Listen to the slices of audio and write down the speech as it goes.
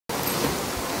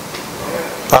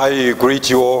I greet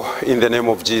you all in the name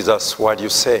of Jesus. What do you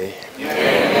say?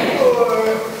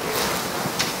 Amen.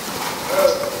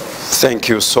 Thank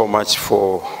you so much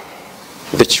for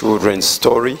the children's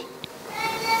story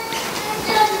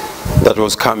that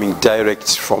was coming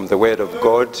direct from the Word of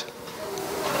God.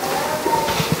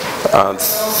 And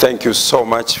thank you so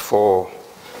much for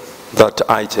that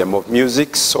item of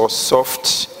music, so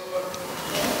soft,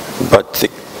 but the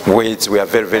words were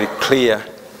very, very clear.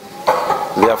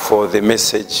 Therefore, the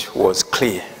message was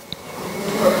clear.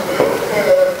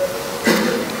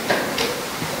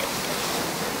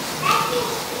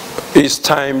 It's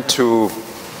time to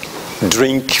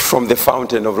drink from the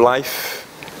fountain of life.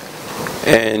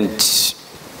 And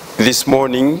this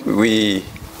morning, we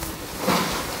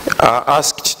are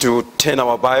asked to turn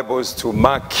our Bibles to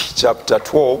Mark chapter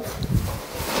 12.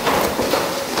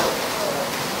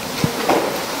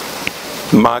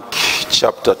 Mark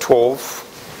chapter 12.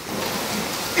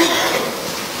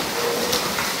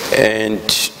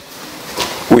 And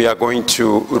we are going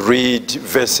to read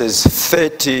verses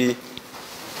 30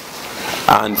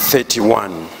 and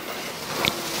 31.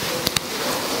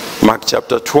 Mark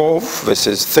chapter 12,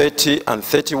 verses 30 and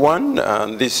 31.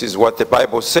 And this is what the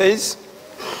Bible says.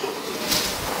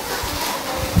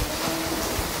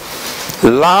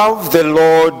 Love the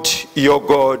Lord your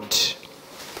God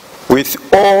with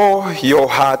all your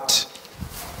heart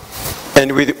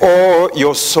and with all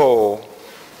your soul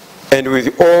and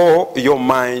with all your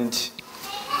mind,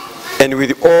 and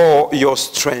with all your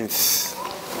strength.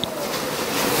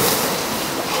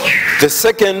 The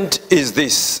second is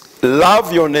this: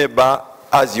 love your neighbor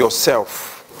as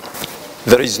yourself.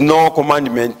 There is no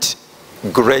commandment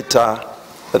greater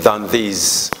than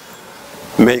these.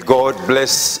 May God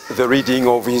bless the reading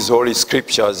of His Holy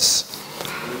Scriptures.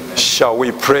 Shall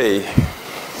we pray?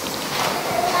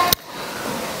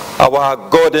 Our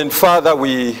God and Father,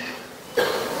 we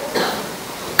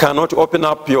cannot open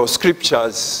up your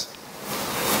scriptures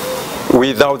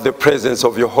without the presence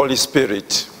of your Holy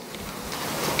Spirit.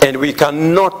 And we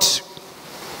cannot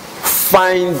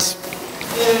find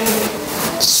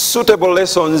suitable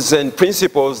lessons and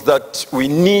principles that we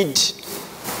need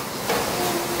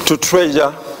to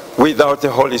treasure without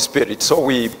the Holy Spirit. So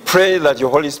we pray that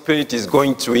your Holy Spirit is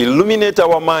going to illuminate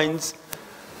our minds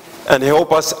and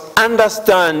help us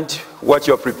understand what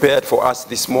you have prepared for us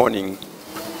this morning.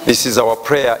 This is our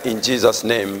prayer in Jesus'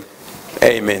 name.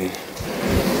 Amen.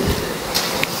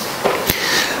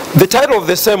 The title of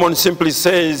the sermon simply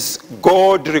says,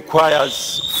 God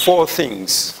requires four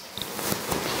things.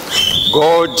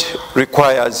 God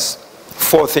requires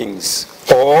four things.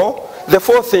 Or the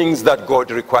four things that God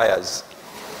requires.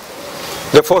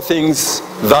 The four things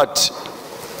that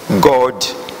God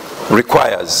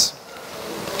requires.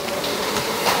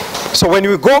 So when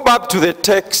we go back to the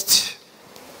text,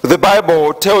 the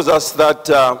Bible tells us that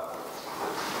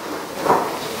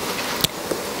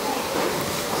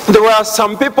there were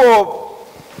some people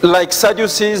like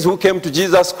Sadducees who came to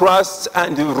Jesus Christ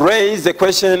and raised a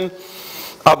question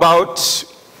about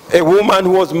a woman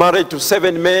who was married to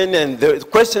 7 men, and the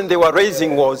question they were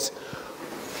raising was,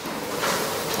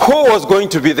 who was going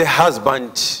to be the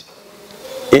husband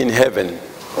in heaven?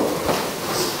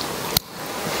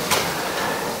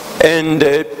 And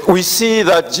we see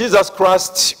that Jesus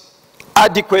Christ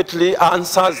adequately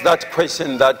answers that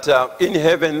question, that in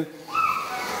heaven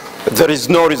there is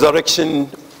no resurrection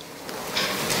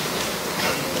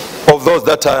of those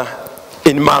that are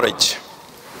in marriage.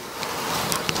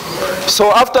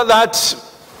 So after that,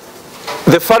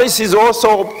 the Pharisees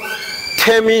also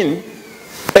came in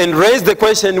and raised the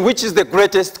question, which is the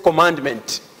greatest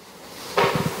commandment?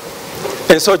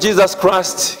 And so Jesus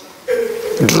Christ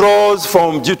draws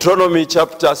from Deuteronomy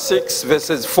chapter 6,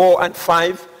 verses 4 and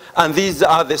 5. And these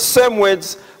are the same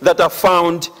words that are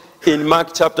found in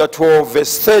Mark chapter 12,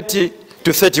 verse 30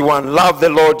 to 31. Love the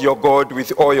Lord your God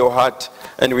with all your heart,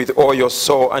 and with all your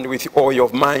soul, and with all your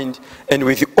mind, and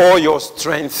with all your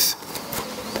strength.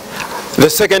 The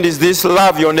second is this: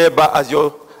 love your neighbor as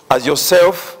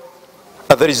yourself.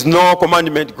 There is no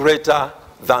commandment greater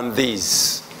than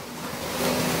these.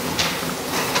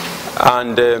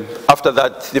 And after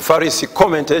that, the Pharisee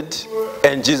commented,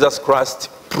 and Jesus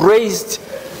Christ praised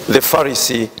the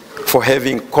Pharisee for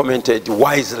having commented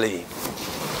wisely.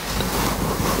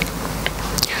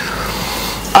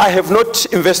 I have not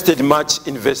invested much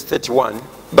in verse 31,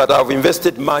 but I've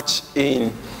invested much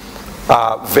in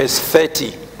verse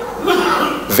 30.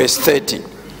 Verse 30.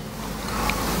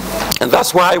 And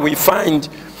that's why we find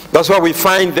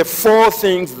the four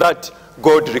things that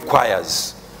God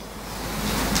requires: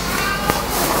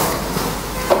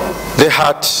 the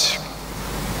heart,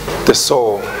 the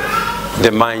soul,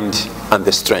 the mind, and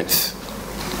the strength.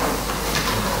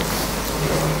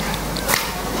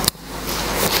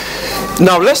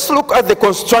 Now let's look at the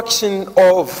construction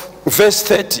of verse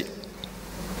 30.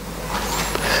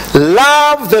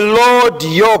 Love the Lord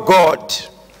your God.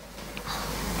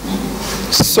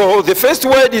 So the first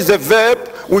word is a verb,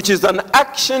 which is an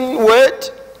action word,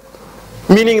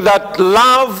 meaning that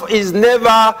love is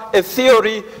never a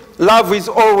theory, love is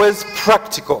always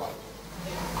practical.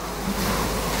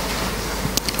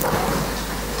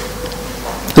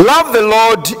 Love the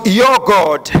Lord your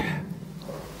God,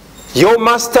 your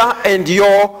master and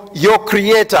your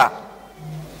creator.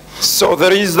 So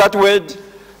there is that word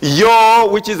your,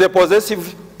 which is a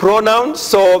possessive pronoun.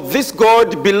 So this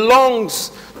God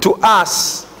belongs to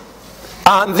us,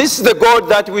 and this is the God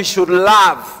that we should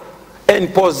love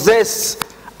and possess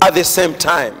at the same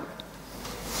time.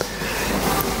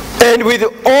 And with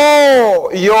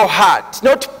all your heart,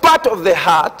 not part of the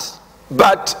heart,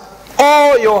 but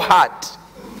all your heart.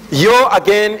 Your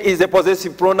again is a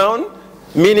possessive pronoun,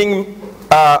 meaning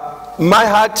my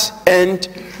heart and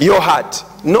your heart.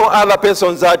 No other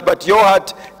person's heart, but your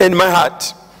heart and my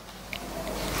heart.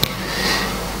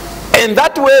 And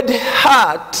that word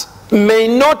heart may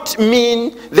not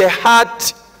mean the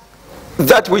heart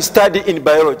that we study in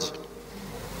biology.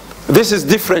 This is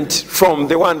different from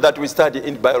the one that we study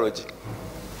in biology.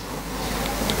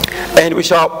 And we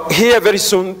shall hear very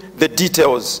soon the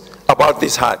details about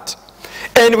this heart.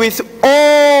 And with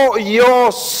all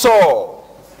your soul.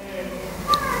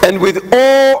 And with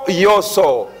all your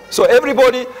soul. So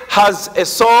everybody has a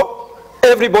soul.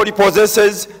 Everybody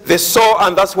possesses the soul,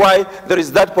 and that's why there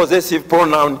is that possessive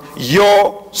pronoun,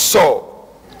 your soul.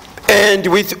 And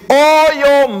with all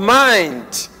your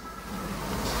mind.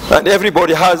 And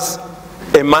everybody has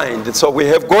a mind. So we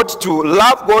have got to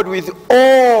love God with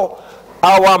all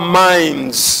our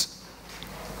minds.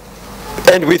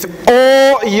 And with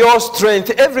all your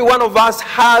strength. Every one of us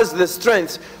has the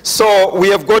strength. So we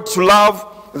have got to love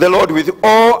the Lord with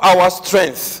all our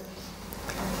strength.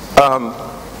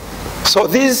 So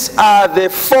these are the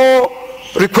 4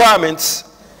 requirements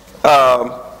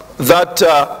that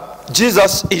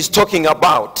Jesus is talking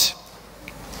about.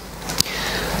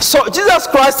 So Jesus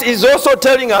Christ is also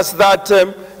telling us that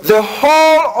the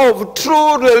whole of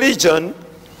true religion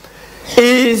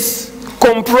is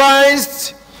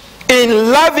comprised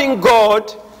in loving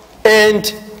God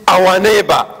and our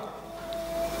neighbor.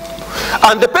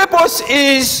 And the purpose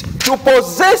is to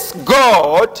possess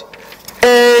God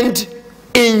and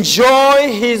enjoy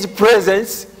his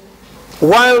presence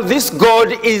while this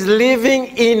God is living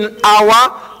in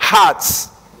our hearts.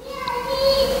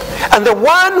 And the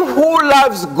one who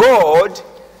loves God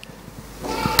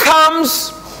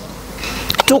comes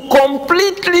to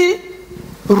completely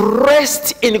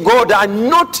rest in God and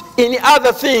not any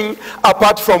other thing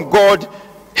apart from God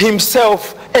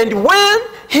himself. And when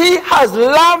he has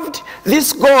loved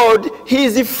this God, he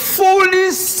is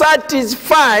fully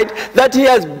satisfied that he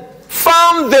has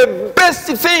found the best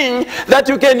thing that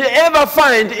you can ever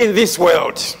find in this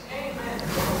world.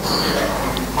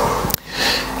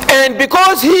 And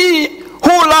because he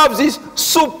who loves is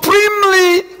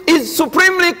supremely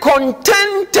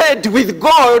contented with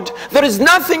God, there is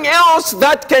nothing else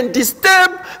that can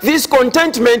disturb this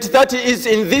contentment that is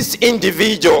in this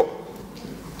individual.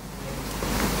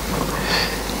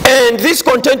 And this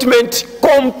contentment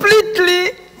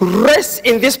completely rests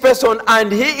in this person,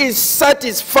 and he is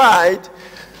satisfied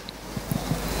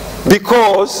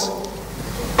because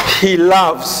he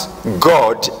loves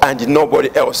God and nobody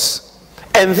else.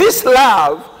 And this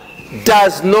love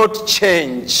does not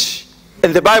change.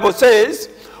 And the Bible says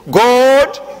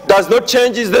God does not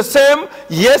change. Is the same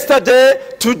yesterday,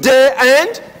 today,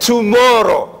 and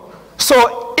tomorrow.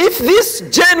 So if this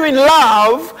genuine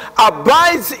love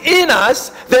abides in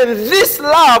us, then this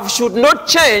love should not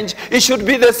change. It should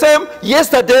be the same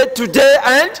yesterday, today,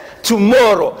 and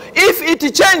tomorrow. If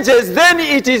it changes, then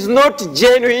it is not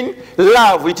genuine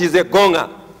love. It is a gonga.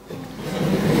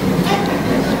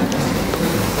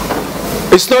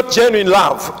 It's not genuine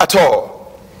love at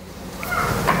all.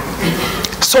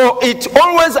 So it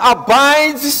always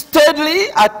abides steadily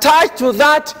attached to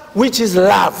that which is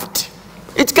loved.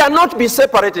 It cannot be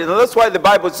separated. And that's why the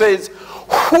Bible says,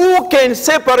 who can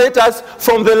separate us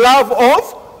from the love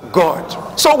of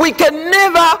God? So we can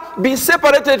never be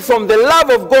separated from the love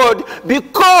of God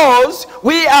because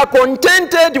we are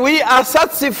contented, we are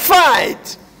satisfied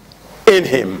in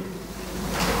him.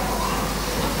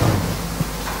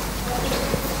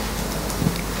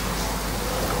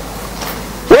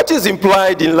 What is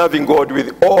implied in loving God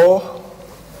with all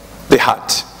the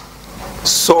heart,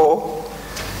 soul,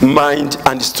 mind,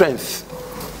 and strength?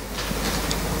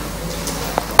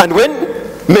 And when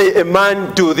may a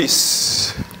man do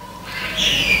this?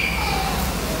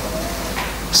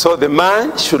 So the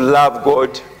man should love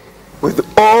God with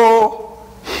all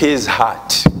his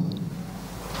heart.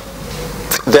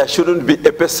 There shouldn't be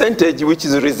a percentage which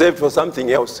is reserved for something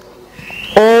else.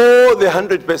 All the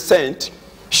 100%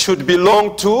 should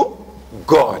belong to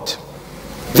God.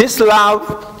 This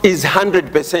love is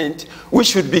 100%, which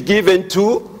should be given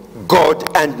to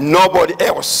God and nobody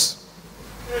else.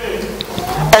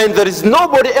 And there is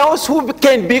nobody else who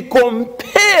can be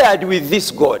compared with this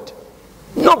God.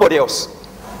 Nobody else.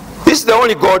 This is the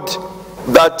only God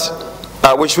that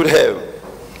we should have.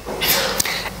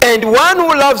 And one who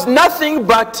loves nothing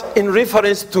but in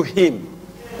reference to him.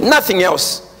 Nothing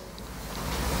else.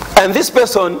 And this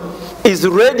person is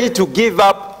ready to give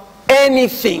up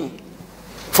anything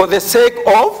for the sake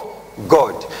of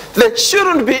God. There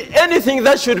shouldn't be anything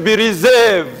that should be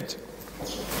reserved.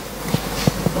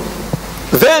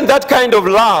 Then that kind of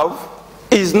love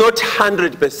is not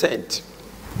 100%.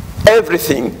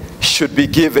 Everything should be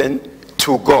given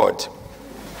to God.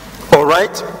 All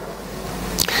right?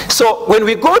 So when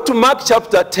we go to Mark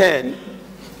chapter 10,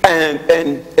 and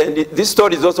this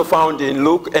story is also found in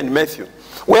Luke and Matthew,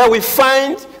 where we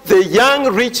find the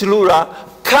young rich ruler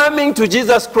coming to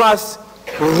Jesus Christ,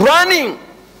 running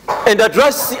and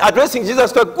addressing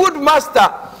Jesus Christ, good master,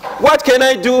 what can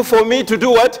I do for me to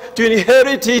do what? To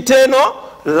inherit eternal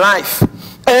life.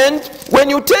 And when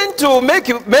you turn to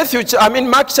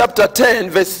Mark chapter 10,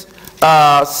 verse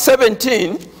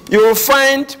 17, you will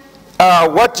find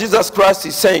what Jesus Christ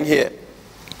is saying here.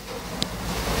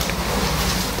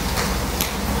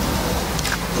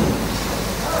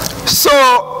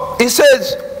 So he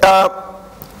says,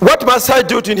 what must I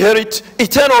do to inherit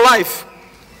eternal life?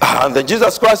 And then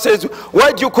Jesus Christ says,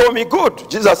 why do you call me good?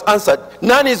 Jesus answered,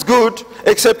 none is good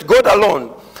except God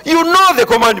alone. You know the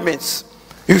commandments.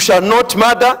 You shall not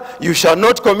murder, you shall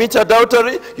not commit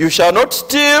adultery, you shall not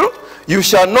steal, you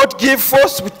shall not give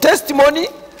false testimony,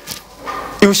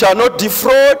 you shall not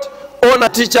defraud. Honor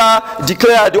teacher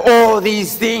declared, all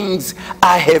these things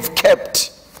I have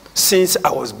kept since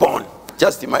I was born.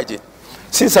 Just imagine,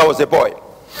 since I was a boy.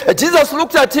 And Jesus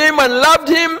looked at him and loved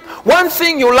him. One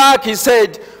thing you lack, he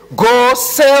said, go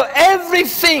sell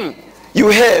everything you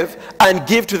have and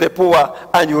give to the poor,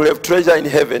 and you will have treasure in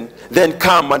heaven. Then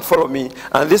come and follow me.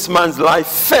 And this man's life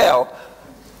fell.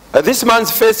 This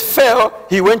man's face fell.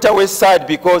 He went away sad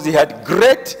because he had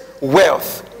great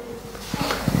wealth.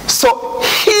 So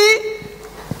he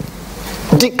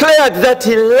declared that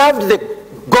he loved the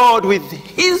God with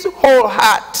his whole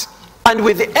heart and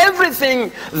with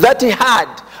everything that he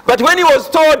had. But when he was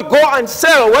told, go and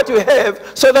sell what you have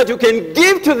so that you can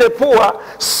give to the poor,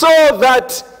 so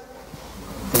that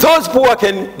those poor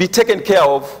can be taken care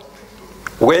of,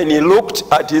 when he looked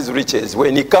at his riches,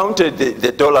 when he counted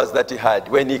the dollars that he had,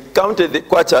 when he counted the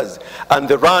kwatas and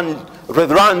the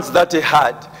rands that he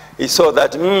had, he saw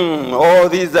that, all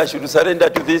these I should surrender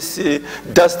to this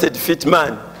dusted fit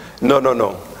man. No, no,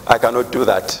 no, I cannot do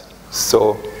that.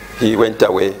 So he went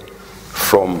away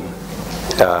from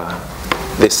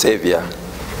the Savior,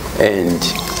 and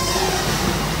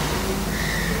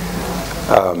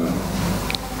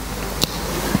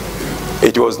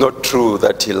it was not true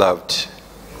that he loved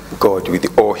God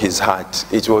with all his heart.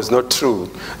 It was not true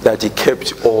that he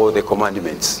kept all the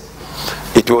commandments.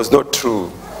 It was not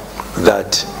true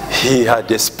that he had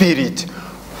a spirit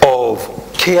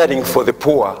of caring for the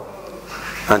poor.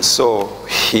 And so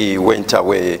he went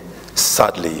away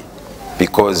sadly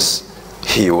because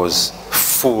he was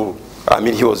full.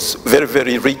 He was very,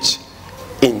 very rich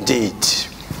indeed.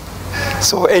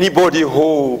 So anybody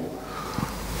who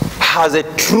has a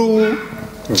true,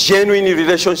 genuine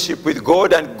relationship with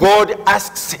God, and God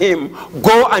asks him,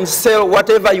 go and sell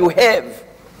whatever you have,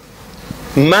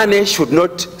 money should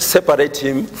not separate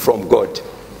him from God.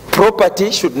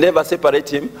 Property should never separate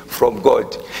him from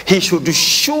God. He should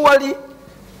surely,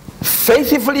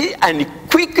 faithfully, and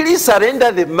quickly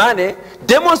surrender the money,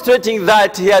 demonstrating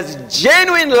that he has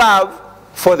genuine love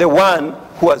for the one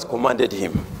who has commanded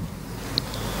him.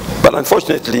 But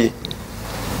unfortunately,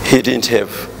 he didn't have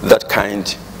that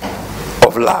kind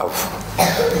of love.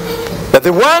 But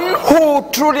the one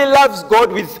who truly loves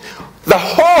God with the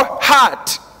whole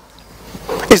heart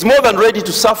is more than ready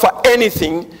to suffer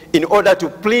anything in order to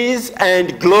please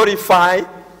and glorify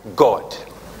God.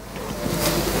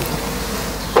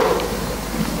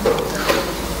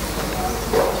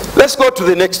 Let's go to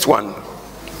the next one.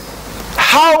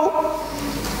 How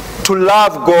to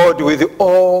love God with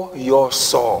all your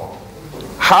soul.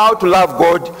 How to love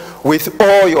God with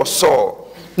all your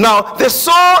soul. Now, the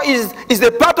soul is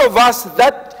the part of us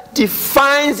that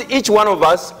defines each one of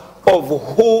us of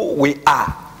who we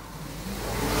are.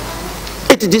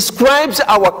 It describes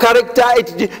our character,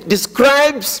 it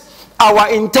describes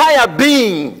our entire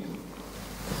being.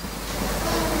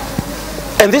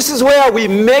 And this is where we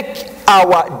make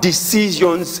our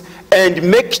decisions and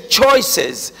make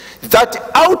choices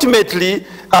that ultimately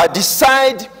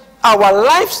decide our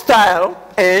lifestyle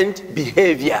and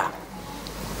behavior.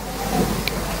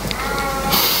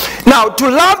 Now, to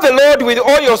love the Lord with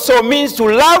all your soul means to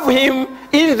love Him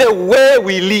in the way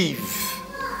we live.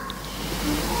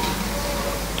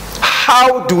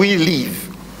 How do we live?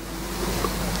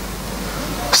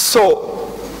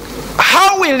 So,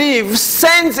 how we live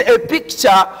sends a picture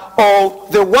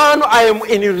of the one I am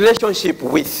in a relationship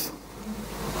with.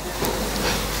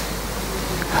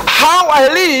 How I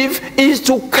live is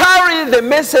to carry the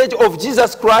message of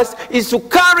Jesus Christ, is to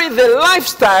carry the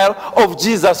lifestyle of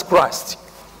Jesus Christ.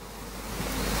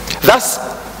 That's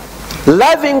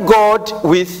loving God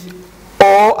with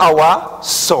all our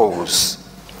souls.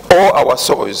 All our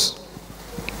souls.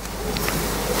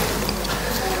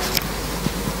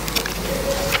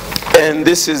 And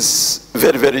this is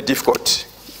very, very difficult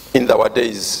in our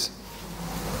days.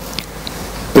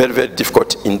 Very, very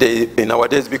difficult in our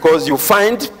days, because you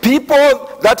find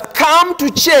people that come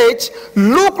to church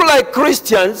look like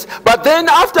Christians, but then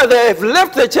after they have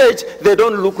left the church, they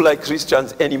don't look like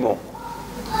Christians anymore.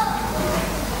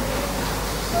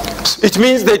 It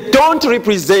means they don't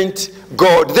represent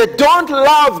God. They don't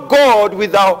love God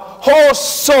with their whole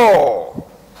soul.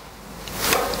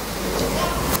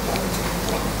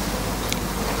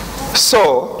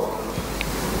 So,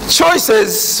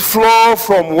 choices flow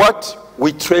from what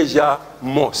we treasure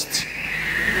most.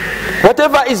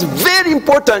 Whatever is very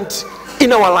important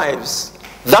in our lives,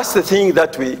 that's the thing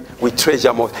that we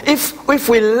treasure most. If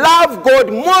we love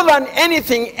God more than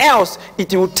anything else,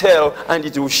 it will tell and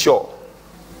it will show.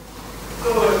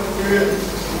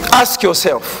 Ask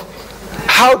yourself,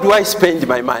 how do I spend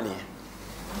my money?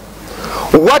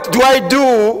 What do I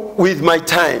do with my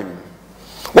time?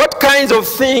 What kinds of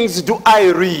things do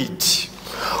I read?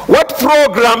 What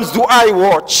programs do I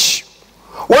watch?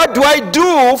 What do I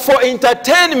do for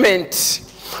entertainment?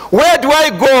 Where do I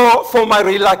go for my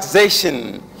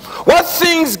relaxation? What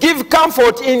things give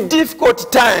comfort in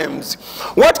difficult times?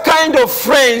 What kind of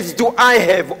friends do I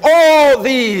have? All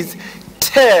these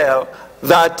tell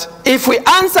that if we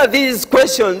answer these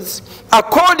questions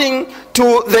according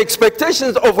to the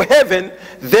expectations of heaven,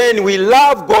 then we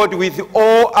love God with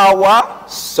all our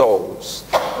souls.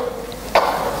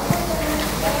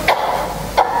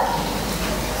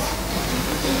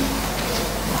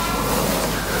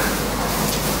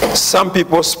 Some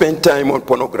people spend time on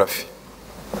pornography.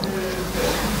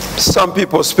 Some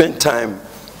people spend time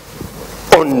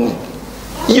on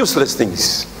useless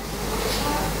things.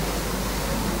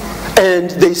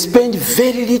 And they spend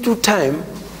very little time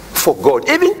for God.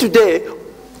 Even today,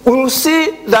 we will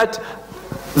see that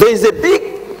there is a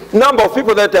big number of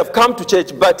people that have come to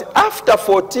church, but after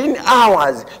 14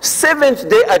 hours,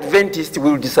 Seventh-day Adventists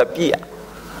will disappear,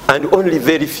 and only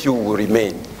very few will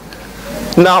remain.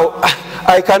 Now,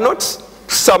 I cannot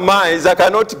surmise, I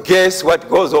cannot guess what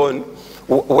goes on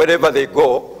wherever they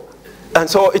go, and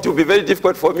so it will be very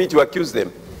difficult for me to accuse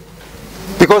them,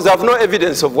 because I have no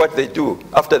evidence of what they do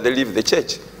after they leave the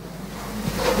church.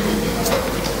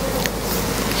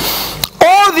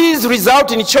 All these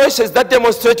result in choices that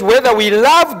demonstrate whether we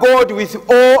love God with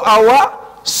all our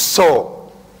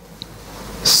soul.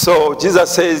 So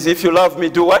Jesus says, if you love me,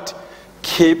 do what?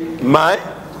 Keep my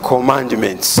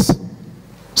commandments.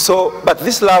 So, but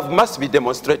this love must be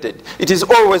demonstrated. It is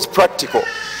always practical.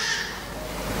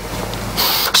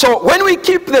 So when we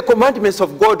keep the commandments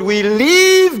of God, we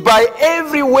live by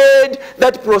every word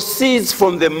that proceeds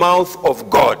from the mouth of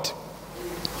God.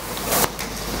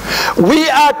 We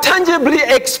are tangibly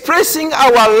expressing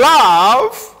our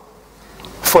love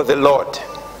for the Lord.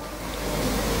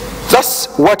 That's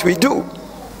what we do.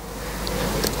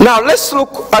 Now let's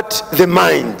look at the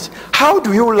mind. How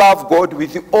do you love God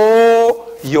with all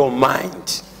your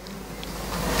mind?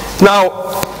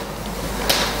 Now,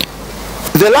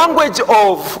 the language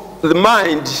of the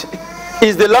mind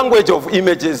is the language of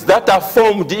images that are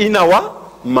formed in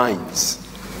our minds.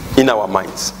 In our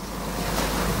minds.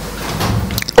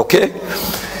 Okay?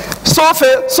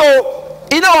 So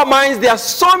in our minds, there are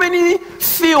so many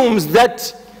films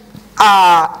that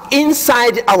are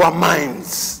inside our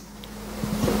minds.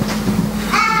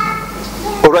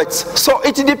 Alright, so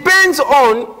it depends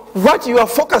on what you are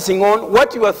focusing on,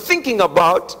 what you are thinking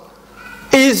about,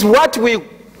 is what will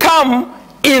come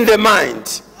in the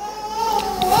mind.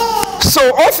 So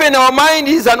often our mind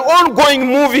is an ongoing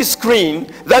movie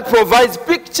screen that provides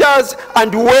pictures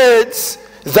and words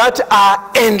that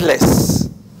are endless.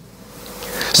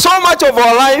 So much of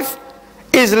our life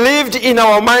is lived in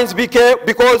our minds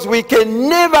because we can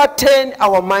never turn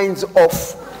our minds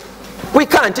off. We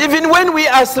can't. Even when we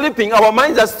are sleeping, our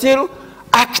minds are still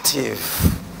active.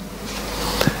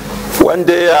 One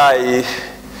day I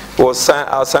was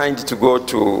assigned to go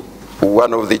to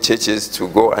one of the churches to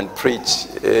go and preach,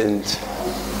 and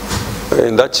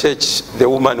in that church the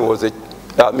woman was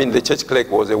the church clerk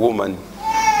was a woman,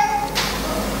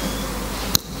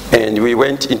 and we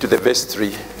went into the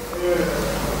vestry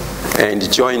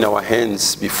and joined our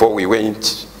hands before we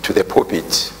went to the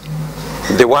pulpit.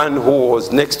 The one who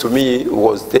was next to me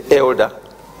was the elder,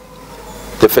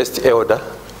 the first elder,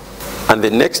 and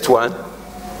the next one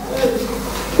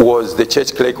was the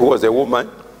church clerk, who was a woman,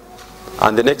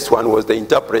 and the next one was the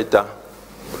interpreter,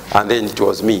 and then it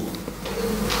was me.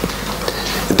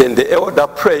 Then the elder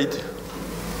prayed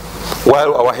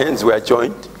while our hands were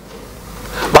joined.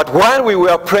 But while we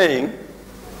were praying,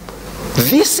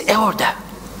 this elder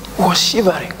was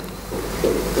shivering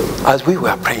as we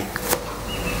were praying.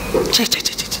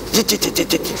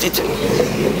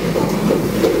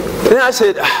 Then I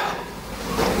said,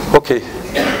 okay.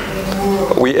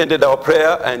 We ended our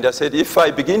prayer, and I said, if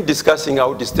I begin discussing, I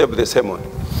will disturb the sermon.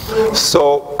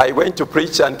 So I went to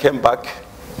preach and came back,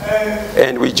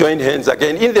 and we joined hands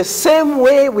again in the same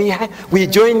way we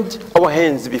joined our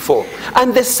hands before,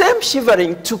 and the same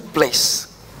shivering took place.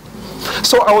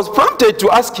 So I was prompted to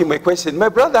ask him a question. My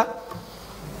brother,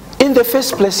 in the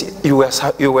first place you were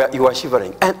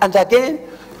shivering, and again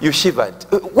you shivered.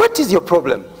 What is your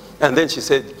problem? And then he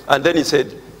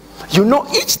said, you know,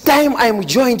 each time I'm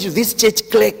joined to this church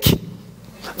clerk,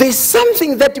 there's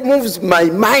something that moves my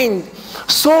mind,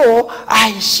 so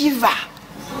I shiver.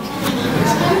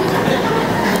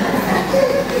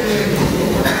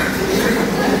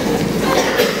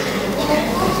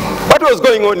 What was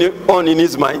going on in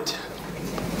his mind?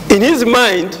 In his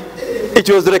mind, it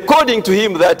was recording to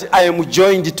him that I am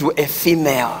joined to a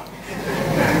female.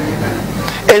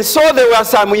 And so there were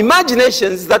some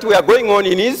imaginations that were going on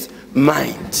in his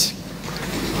mind.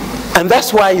 And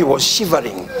that's why he was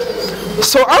shivering.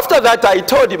 So after that, I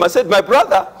told him, I said, my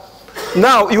brother,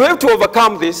 now you have to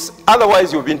overcome this,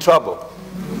 otherwise you'll be in trouble.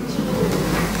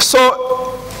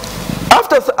 So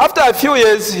after a few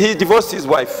years, he divorced his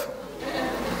wife.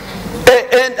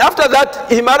 And after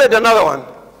that, he married another one,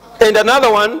 and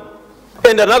another one,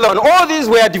 and another one. All these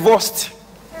were divorced.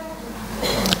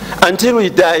 Until he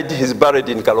died, he's buried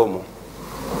in Kalomo.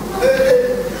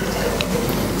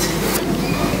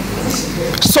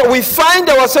 So we find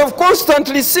ourselves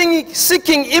constantly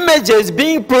seeking images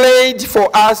being played for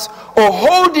us, or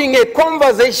holding a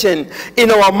conversation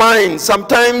in our minds,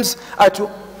 sometimes at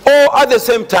the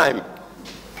same time.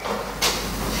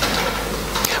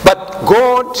 But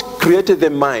God created the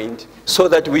mind so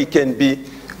that we can be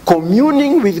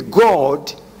communing with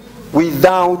God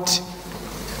without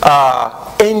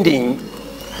ending,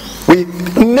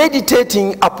 with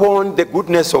meditating upon the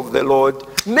goodness of the Lord,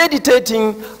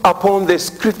 meditating upon the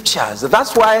scriptures.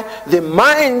 That's why the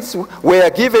minds were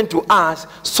given to us,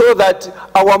 so that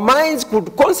our minds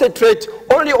could concentrate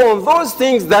only on those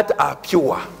things that are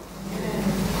pure.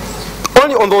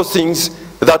 Only on those things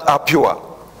that are pure.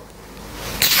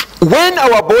 When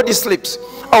our body sleeps,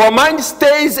 our mind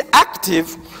stays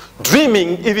active,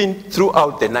 dreaming even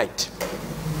throughout the night.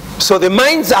 So the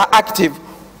minds are active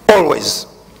always.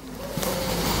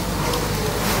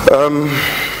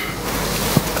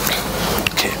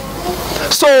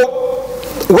 So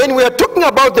when we are talking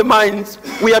about the mind,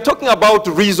 we are talking about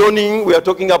reasoning, we are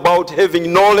talking about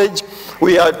having knowledge,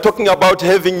 we are talking about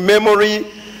having memory,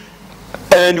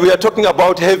 and we are talking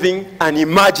about having an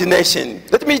imagination.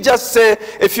 Let me just say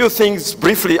a few things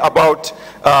briefly about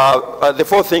the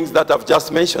four things that I've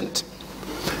just mentioned.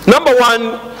 Number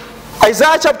one,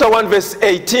 Isaiah chapter 1 verse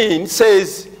 18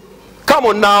 says, come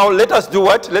on now, let us do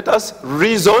what? Let us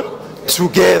reason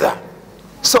together.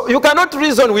 So you cannot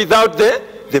reason without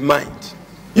the mind.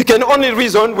 You can only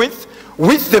reason with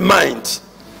the mind.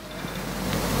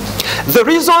 The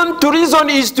reason to reason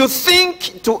is to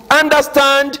think, to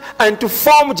understand, and to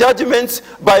form judgments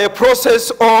by a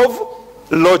process of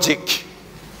logic.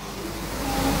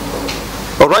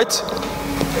 All right?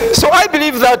 So I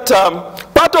believe that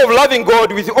part of loving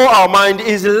God with all our mind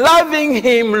is loving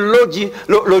him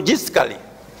logically.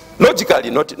 Logically,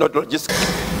 not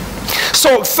logistically.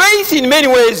 So faith in many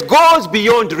ways goes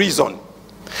beyond reason.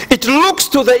 It looks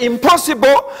to the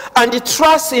impossible and it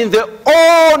trusts in the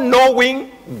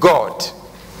all-knowing God.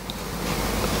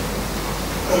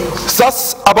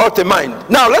 That's about the mind.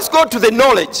 Now let's go to the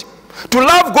knowledge. To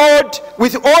love God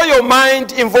with all your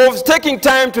mind involves taking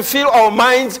time to fill our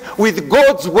minds with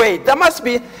God's word. There must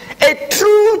be a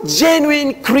true,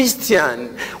 genuine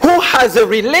Christian who has a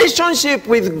relationship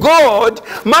with God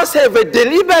must have a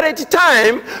deliberate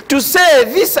time to say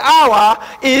this hour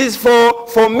is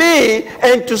for me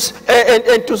and to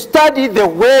study the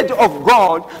word of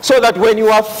God, so that when you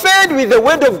are fed with the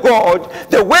word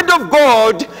of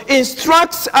God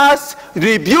instructs us,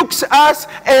 rebukes us,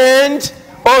 and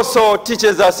also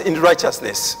teaches us in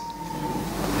righteousness.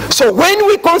 So when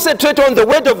we concentrate on the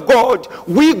word of God,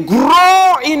 we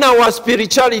grow in our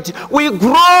spirituality. We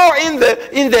grow in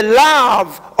the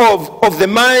love of the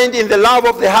mind, in the love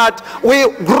of the heart.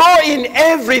 We grow in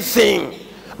everything.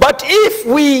 But if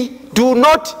we do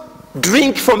not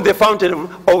drink from the fountain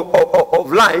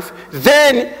of life,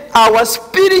 then our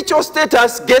spiritual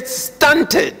status gets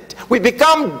stunted. We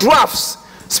become dwarfs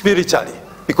spiritually,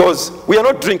 because we are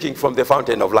not drinking from the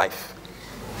fountain of life.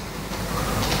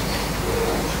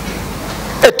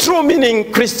 A true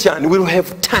meaning Christian will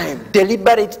have time,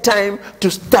 deliberate time,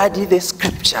 to study the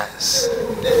scriptures,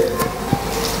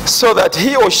 so that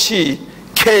he or she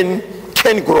can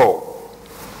grow.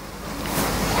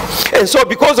 And so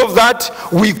because of that,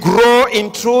 we grow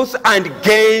in truth and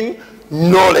gain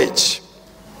knowledge.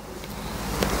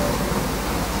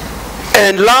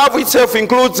 And love itself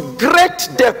includes great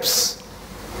depths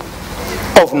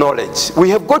of knowledge. We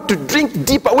have got to drink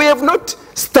deeper. We have not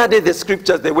studied the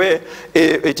scriptures the way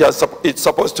it's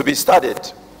supposed to be studied.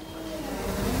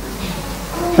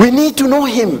 We need to know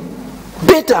him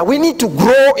better. We need to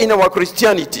grow in our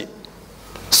Christianity.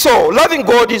 So loving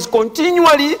God is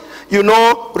continually,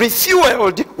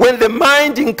 refueled when the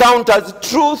mind encounters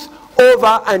truth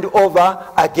over and over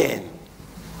again.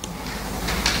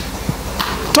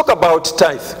 Talk about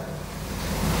tithe.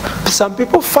 Some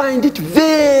people find it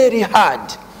very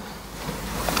hard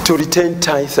to return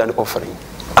tithe and offering.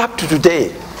 Up to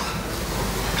today,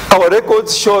 our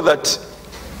records show that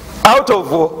out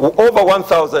of over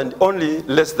 1,000, only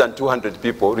less than 200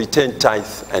 people return tithe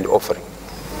and offering.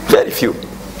 Very few.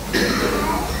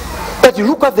 But you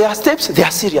look at their steps, they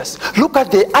are serious. Look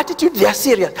at their attitude, they are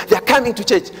serious. They are coming to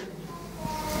church.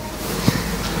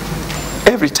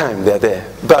 Every time they are there.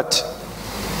 But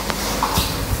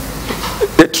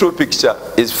the true picture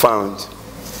is found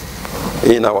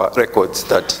in our records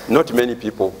that not many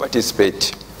people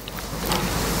participate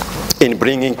in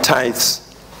bringing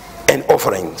tithes and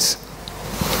offerings.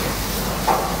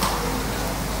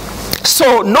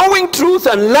 So knowing truth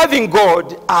and loving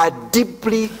God are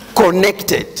deeply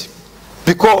connected,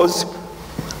 because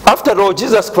after all,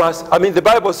 Jesus Christ, the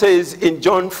Bible says in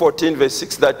John 14 verse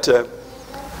 6 that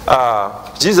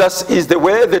Jesus is the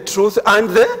way, the truth, and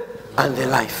the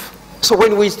life. So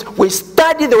when we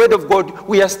study the word of God,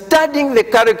 we are studying the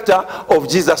character of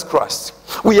Jesus Christ.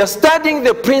 We are studying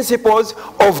the principles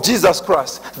of Jesus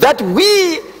Christ, that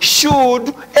we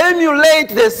should emulate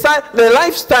the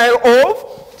lifestyle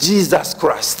of Jesus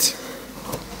Christ.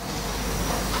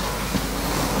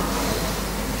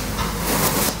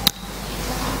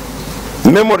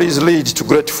 Memories lead to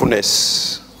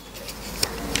gratefulness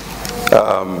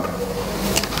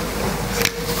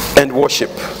and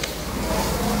worship.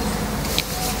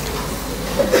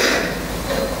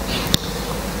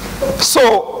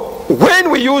 So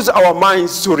when we use our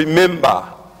minds to remember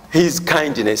his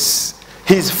kindness,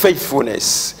 his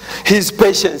faithfulness, his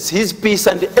patience, his peace,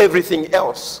 and everything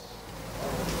else,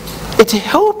 it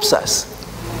helps us.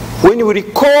 When we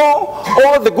recall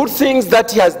all the good things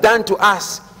that he has done to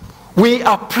us, we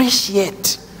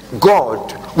appreciate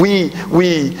God.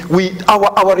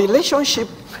 Our relationship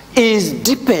is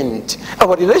deepened.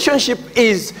 Our relationship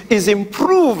is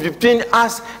improved between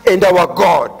us and our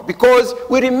God, because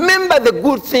we remember the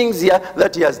good things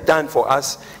that he has done for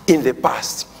us in the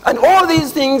past. And all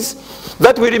these things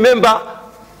that we remember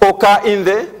occur in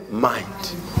the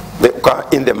mind. They occur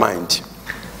in the mind.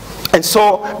 And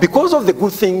so because of the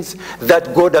good things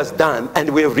that God has done and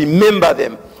we remember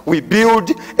them, we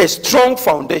build a strong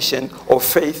foundation of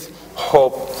faith,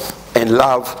 hope, and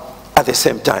love at the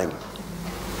same time.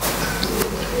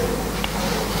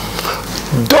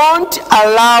 Don't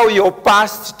allow your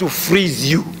past to freeze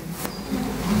you.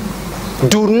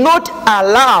 Do not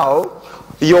allow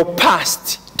your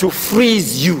past to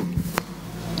freeze you.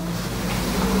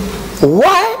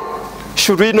 Why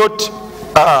should we not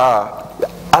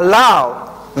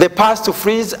allow the past to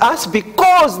freeze us?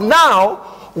 Because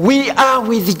now we are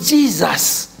with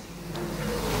Jesus.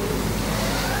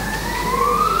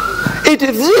 It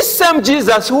is this same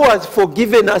Jesus who has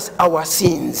forgiven us our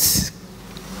sins.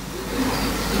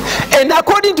 And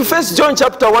according to 1 John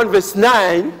chapter 1 verse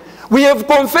 9, we have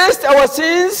confessed our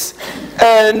sins,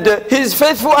 and he is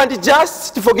faithful and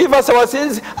just to forgive us our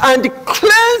sins and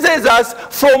cleanses us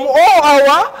from all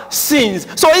our sins.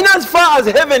 So in as far as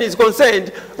heaven is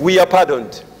concerned, we are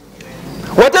pardoned.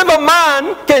 Whatever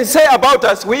man can say about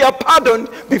us, we are pardoned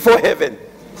before heaven.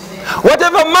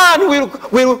 Whatever man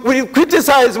will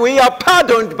criticize, we are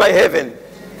pardoned by heaven.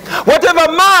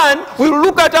 Whatever man will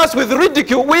look at us with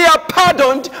ridicule, we are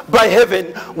pardoned by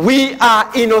heaven. We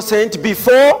are innocent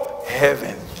before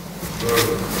heaven.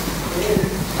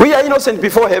 We are innocent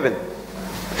before heaven.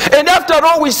 And after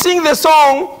all, we sing the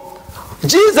song,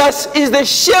 Jesus is the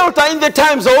shelter in the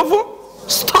times of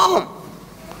storm.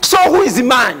 So who is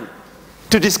man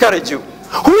to discourage you?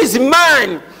 Who is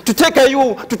man to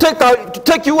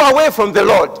take you away from the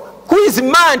Lord? Who is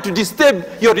man to disturb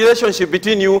your relationship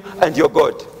between you and your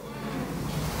God?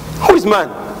 Who is man?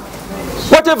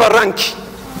 Whatever rank,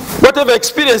 whatever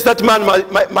experience that man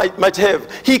might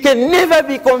have, he can never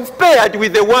be compared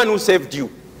with the one who saved you.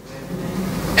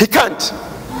 He can't.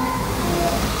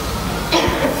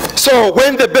 So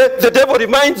when the devil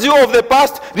reminds you of the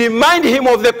past, remind him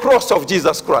of the cross of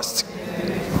Jesus Christ.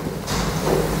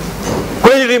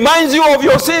 When he reminds you of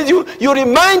your sins, you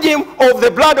remind him of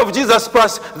the blood of Jesus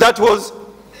Christ that was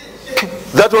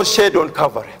shed on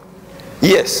Calvary.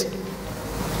 Yes.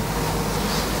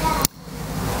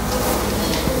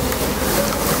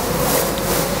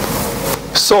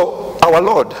 So our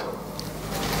Lord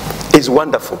is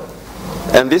wonderful.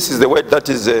 And this is the word that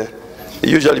is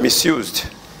usually misused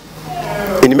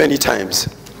in many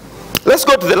times. Let's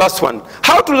go to the last one.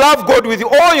 How to love God with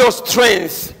all your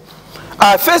strength.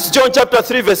 1 John chapter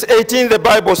 3 verse 18, the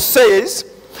Bible says,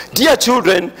 dear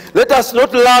children, let us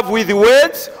not love with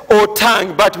words or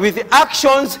tongue, but with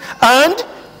actions and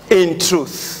in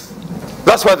truth.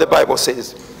 That's what the Bible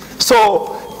says.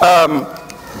 So,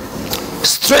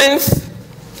 strength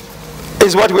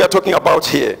is what we are talking about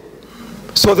here.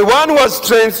 So the one who has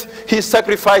strength, he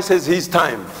sacrifices his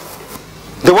time.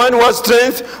 The one who has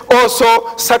strength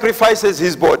also sacrifices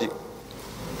his body.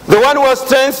 The one who has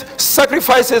strength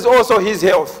sacrifices also his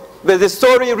health. There's a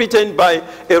story written by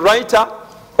a writer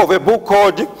of a book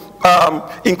called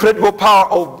Incredible Power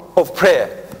of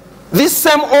Prayer. This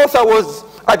same author was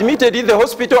admitted in the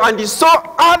hospital, and he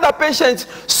saw other patients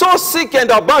so sick and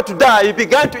about to die. He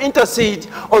began to intercede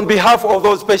on behalf of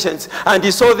those patients, and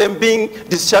he saw them being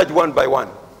discharged one by one.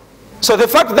 So the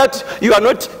fact that you are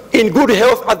not in good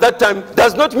health at that time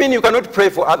does not mean you cannot pray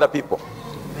for other people.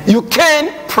 You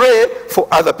can pray for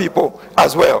other people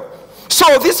as well.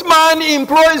 So this man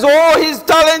employs all his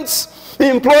talents, he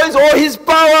employs all his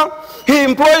power, he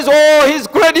employs all his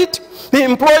credit, he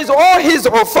employs all his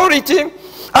authority,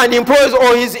 and employs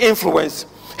all his influence.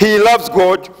 He loves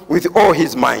God with all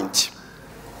his mind.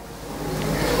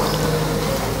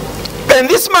 And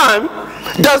this man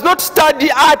does not study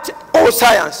art or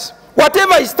science.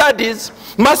 Whatever he studies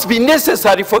must be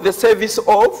necessary for the service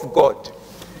of God.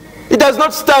 He does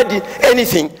not study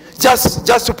anything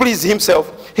just to please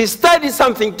himself. He studies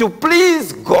something to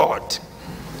please God.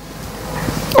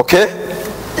 Okay?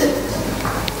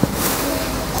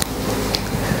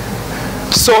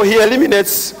 So he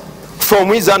eliminates from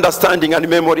his understanding and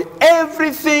memory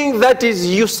everything that is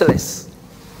useless,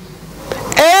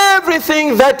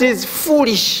 everything that is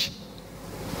foolish.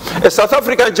 A South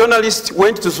African journalist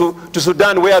went to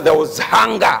Sudan where there was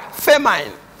hunger,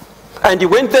 famine. And he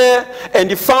went there and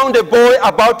he found a boy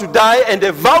about to die, and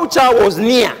a vulture was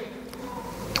near,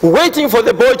 waiting for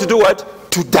the boy to do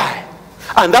what? To die.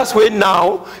 And that's when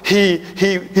now he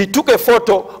took a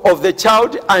photo of the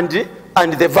child and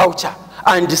the vulture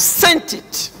and sent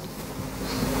it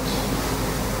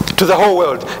to the whole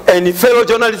world. And fellow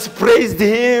journalists praised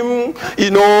him,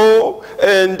 you know,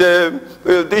 and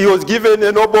he was given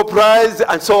a Nobel Prize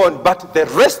and so on. But the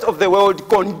rest of the world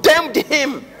condemned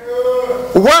him.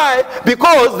 Why?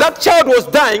 Because that child was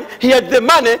dying. He had the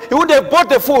money. He would have bought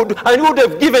the food and he would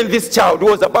have given this child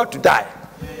who was about to die.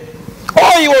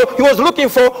 All he was looking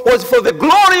for was for the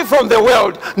glory from the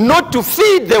world, not to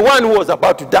feed the one who was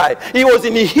about to die. He was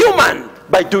inhuman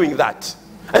by doing that.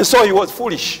 And so he was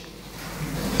foolish.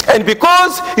 And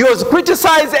because he was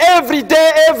criticized every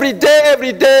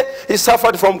day, he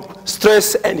suffered from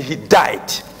stress and he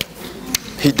died.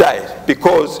 He died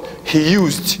because he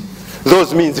used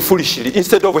those means foolishly.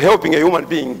 Instead of helping a human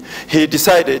being, he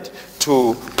decided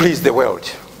to please the world.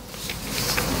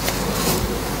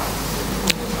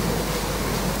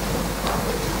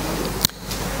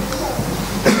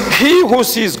 He who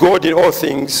sees God in all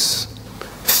things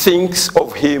thinks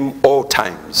of him all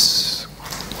times.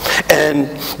 And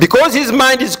because his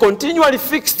mind is continually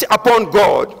fixed upon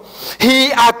God,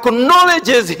 he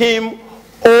acknowledges him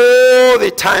all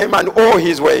the time and all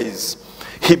his ways.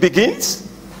 He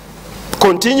begins,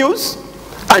 continues,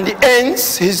 and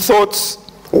ends his thoughts,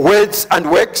 words, and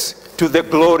works to the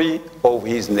glory of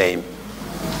his name.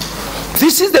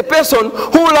 This is the person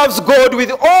who loves God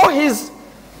with all his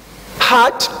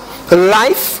heart,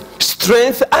 life,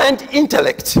 strength, and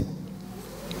intellect.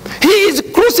 He is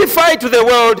crucified to the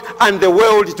world and the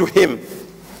world to him.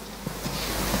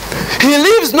 He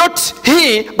lives not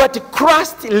he, but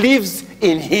Christ lives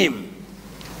in him.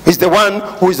 He's the one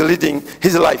who is leading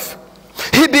his life.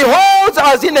 He beholds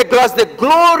as in a glass the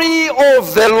glory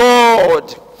of the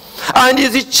Lord, and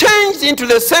is changed into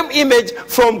the same image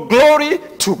from glory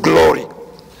to glory.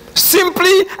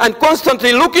 Simply and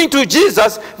constantly looking to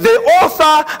Jesus, the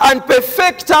author and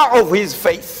perfecter of his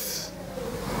faith.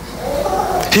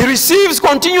 He receives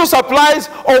continuous supplies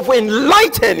of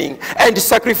enlightening and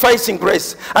sacrificing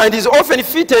grace, and is often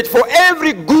fitted for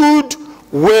every good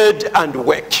word and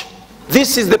work.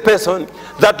 This is the person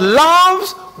that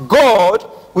loves God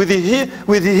with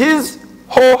his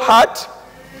whole heart,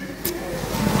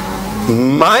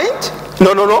 mind,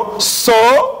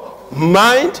 soul,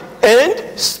 mind,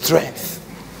 and strength.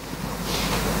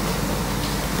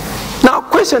 Now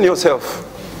question yourself.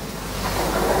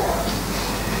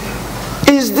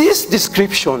 Is this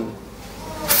description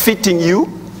fitting you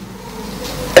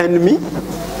and me?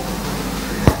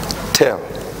 Tell.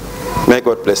 May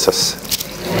God bless us.